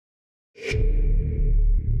I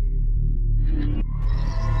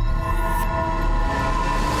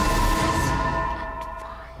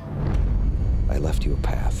left you a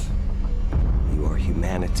path. You are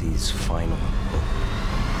humanity's final hope.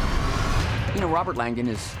 You know, Robert Langdon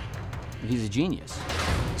he's a genius.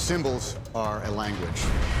 Symbols are a language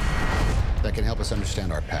that can help us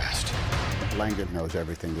understand our past. Langdon knows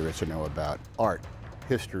everything there is to know about art,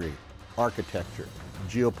 history, architecture,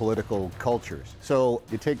 geopolitical cultures. So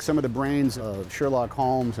you take some of the brains of Sherlock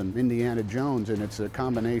Holmes and Indiana Jones, and it's a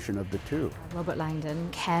combination of the two. Robert Langdon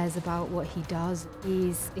cares about what he does.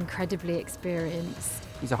 He's incredibly experienced.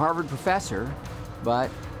 He's a Harvard professor, but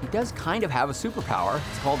he does kind of have a superpower.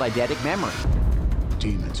 It's called eidetic memory.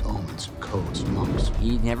 Demons, omens, codes, monks.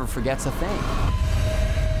 He never forgets a thing.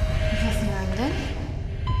 Professor Langdon,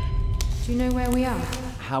 do you know where we are?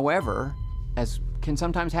 However, as can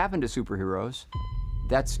sometimes happen to superheroes,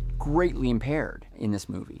 that's greatly impaired in this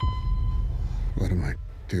movie. What am I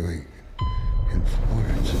doing in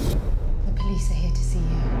Florence? The police are here to see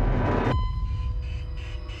you.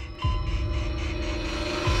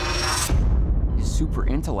 His super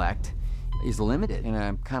intellect is limited in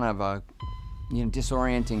a kind of a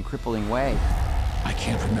disorienting, crippling way. I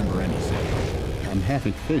can't remember anything. I'm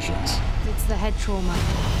having visions. It's the head trauma.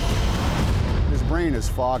 His brain is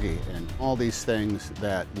foggy, and all these things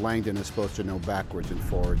that Langdon is supposed to know backwards and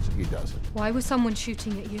forwards, he doesn't. Why was someone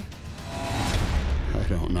shooting at you? I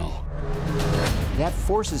don't know. That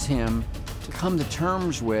forces him to come to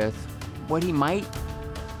terms with what he might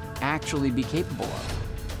actually be capable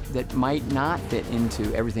of, that might not fit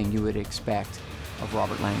into everything you would expect of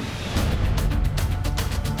Robert Langdon.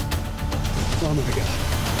 Oh my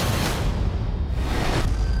God.